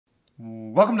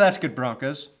Welcome to That's Good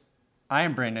Broncos. I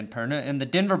am Brandon Perna, and the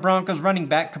Denver Broncos running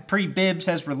back Kapri Bibbs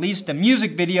has released a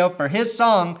music video for his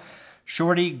song,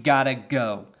 Shorty Gotta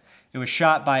Go. It was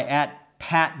shot by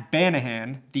 @Pat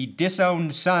Banahan, the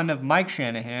disowned son of Mike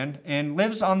Shanahan, and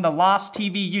lives on the Lost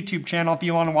TV YouTube channel if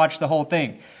you want to watch the whole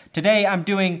thing. Today, I'm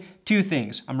doing two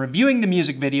things. I'm reviewing the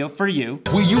music video for you.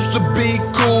 We used to be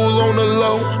cool on the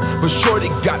low, but Shorty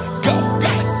gotta go,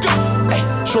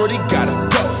 ay, Shorty gotta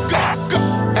go, ay.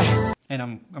 And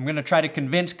I'm gonna try to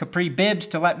convince Kapri Bibbs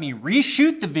to let me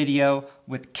reshoot the video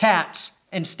with cats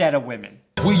instead of women.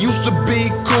 We used to be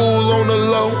cool on the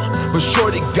low, but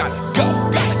Shorty gotta go,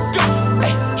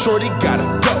 ay, Shorty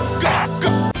gotta go.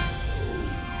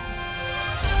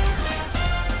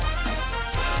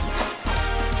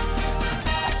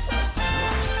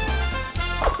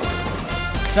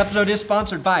 This episode is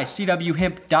sponsored by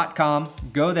CWHemp.com.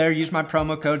 Go there, use my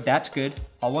promo code ThatsGood,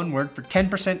 all one word, for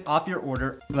 10% off your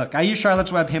order. Look, I use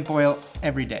Charlotte's Web hemp oil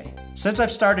every day. Since I've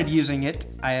started using it,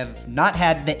 I have not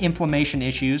had the inflammation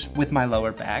issues with my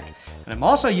lower back. And I'm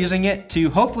also using it to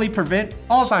hopefully prevent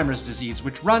Alzheimer's disease,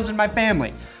 which runs in my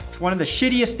family. It's one of the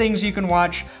shittiest things you can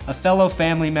watch a fellow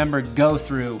family member go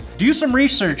through. Do some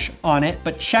research on it,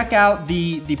 but check out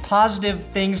the positive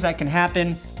things that can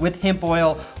happen with hemp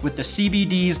oil, with the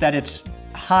CBDs that it's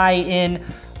high in.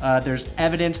 There's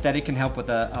evidence that it can help with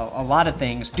a lot of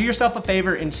things. Do yourself a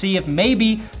favor and see if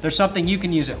maybe there's something you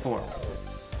can use it for.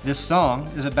 This song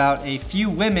is about a few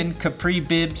women Kapri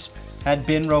Bibbs had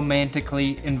been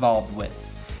romantically involved with.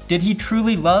 Did he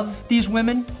truly love these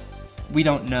women? We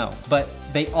don't know, but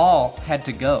they all had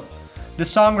to go. The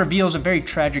song reveals a very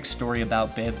tragic story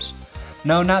about Bibbs.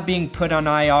 No, not being put on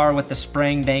IR with a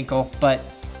sprained ankle, but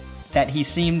that he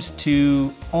seems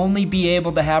to only be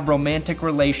able to have romantic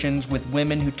relations with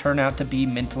women who turn out to be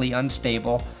mentally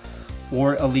unstable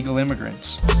or illegal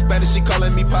immigrants. Spanish, she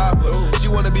calling me Papa. She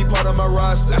wanna be part of my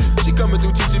roster. She coming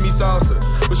through teaching me salsa,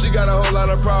 but she got a whole lot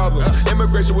of problems.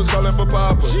 Immigration was calling for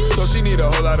Papa, so she need a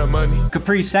whole lot of money.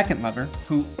 Kapri's second lover,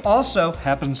 who also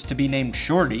happens to be named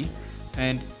Shorty,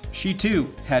 and she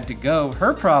too had to go.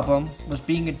 Her problem was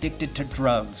being addicted to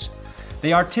drugs.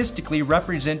 They artistically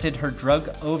represented her drug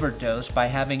overdose by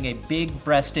having a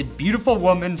big-breasted, beautiful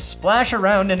woman splash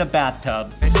around in a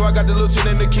bathtub. So I got the little chin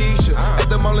in the Keisha. At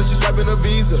the mall, she swiping a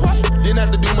visa. Didn't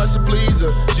have to do much to please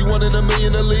her. She wanted $1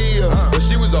 million to leave her, but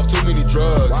she was off too many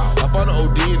drugs. I found an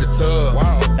OD in the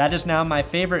tub. That is now my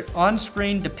favorite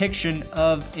on-screen depiction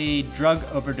of a drug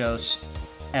overdose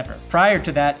ever. Prior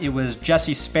to that, it was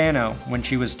Jessie Spano when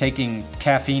she was taking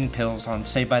caffeine pills on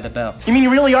Saved by the Bell. You mean you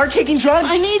really are taking drugs?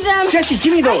 I need them. Jessie,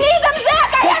 give me those. I need them,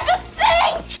 Zach. I have to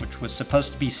sing. Which was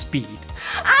supposed to be speed.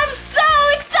 I'm so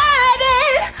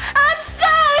excited. I'm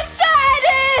so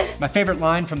excited. My favorite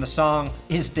line from the song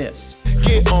is this.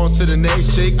 Get on to the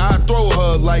next chick. I throw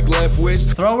her like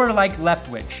Leftwich. Throw her like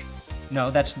Leftwich. No,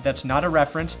 that's not a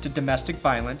reference to domestic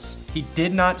violence. He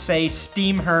did not say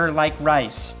steam her like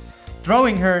rice.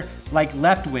 Throwing her like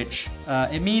Leftwich,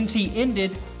 it means he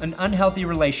ended an unhealthy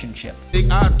relationship.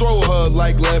 I throw her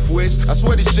like Leftwich. I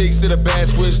swear these chicks did a bad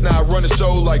switch. Now I run the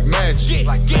show like magic.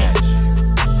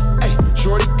 Hey,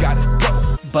 Shorty gotta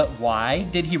go. But why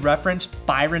did he reference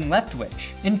Byron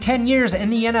Leftwich? In 10 years in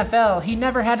the NFL, he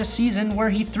never had a season where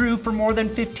he threw for more than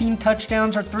 15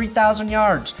 touchdowns or 3,000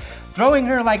 yards. Throwing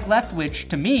her like Leftwich,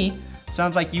 to me,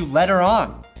 sounds like you led her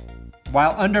on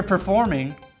while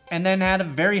underperforming and then had a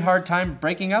very hard time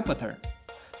breaking up with her.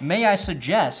 May I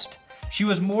suggest she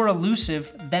was more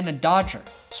elusive than a Dodger,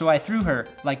 so I threw her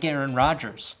like Aaron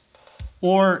Rodgers.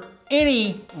 Or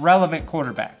any relevant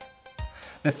quarterback.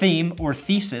 The theme or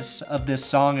thesis of this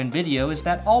song and video is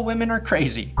that all women are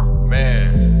crazy.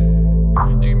 Man,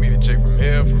 you can meet a chick from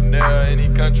here, from there, any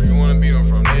country you wanna meet them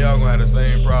from. They all gonna have the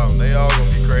same problem. They all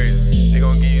gonna be crazy. They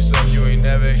gonna give you something you ain't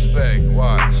never expect.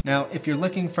 Watch. Now, if you're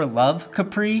looking for love,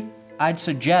 Kapri, I'd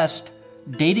suggest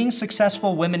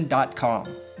datingsuccessfulwomen.com.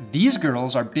 These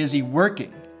girls are busy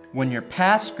working when your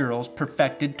past girls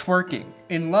perfected twerking.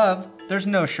 In love, there's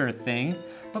no sure thing,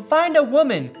 but find a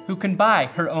woman who can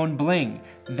buy her own bling.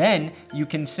 Then you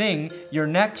can sing your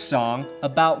next song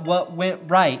about what went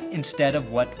right instead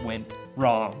of what went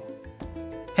wrong.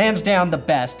 Hands down the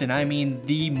best, and I mean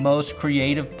the most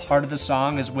creative part of the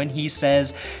song is when he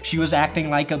says she was acting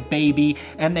like a baby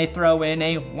and they throw in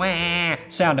a wah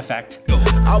sound effect.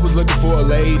 I was looking for a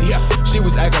lady, she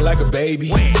was acting like a baby.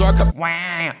 So I kept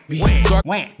Wah,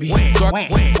 wah,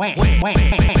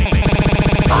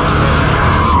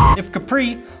 If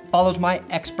Kapri follows my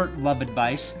expert love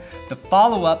advice, the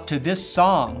follow-up to this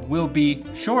song will be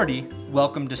Shorty,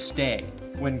 Welcome to Stay,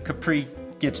 when Kapri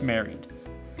gets married.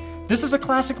 This is a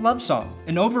classic love song,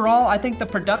 and overall, I think the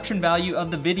production value of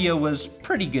the video was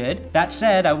pretty good. That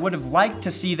said, I would have liked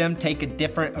to see them take a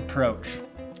different approach.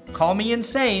 Call me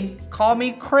insane, call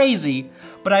me crazy,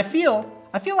 but I feel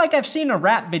like I've seen a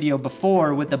rap video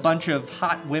before with a bunch of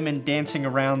hot women dancing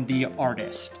around the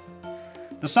artist.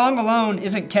 The song alone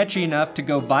isn't catchy enough to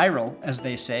go viral, as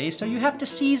they say, so you have to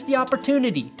seize the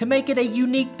opportunity to make it a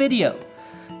unique video.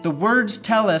 The words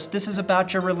tell us this is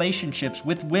about your relationships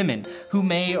with women who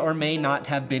may or may not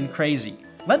have been crazy.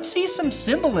 Let's see some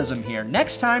symbolism here.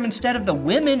 Next time, instead of the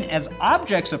women as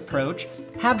objects approach,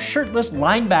 have shirtless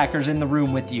linebackers in the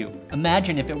room with you.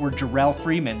 Imagine if it were Jarrell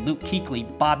Freeman, Luke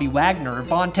Kuechly, Bobby Wagner, or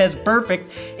Vontez Burfict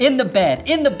in the bed,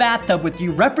 in the bathtub with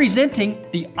you, representing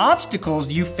the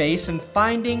obstacles you face in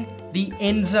finding the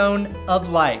end zone of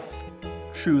life.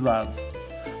 True love.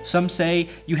 Some say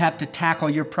you have to tackle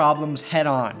your problems head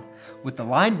on. With the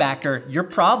linebacker, your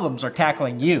problems are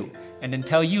tackling you. And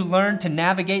until you learn to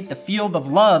navigate the field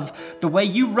of love the way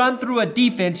you run through a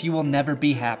defense, you will never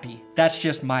be happy. That's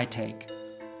just my take.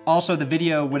 Also, the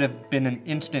video would have been an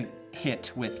instant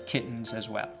hit with Kittens as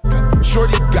well.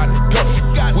 Shorty gotta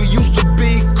go. We used to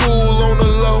be cool on the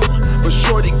low, but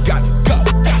Shorty gotta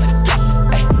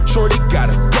go. Shorty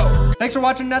gotta go. Thanks for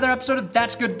watching another episode of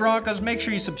That's Good Broncos. Make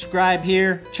sure you subscribe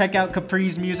here. Check out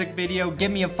Kapri's music video. Give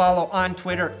me a follow on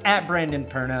Twitter at Brandon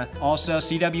Perna. Also,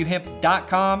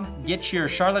 CWHemp.com. Get your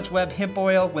Charlotte's Web hemp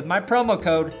oil with my promo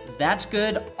code That's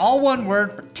Good, all one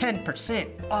word, for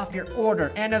 10% off your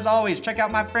order. And as always, check out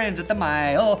my friends at the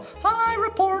Mile High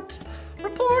Report,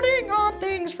 reporting on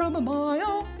things from a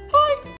mile high.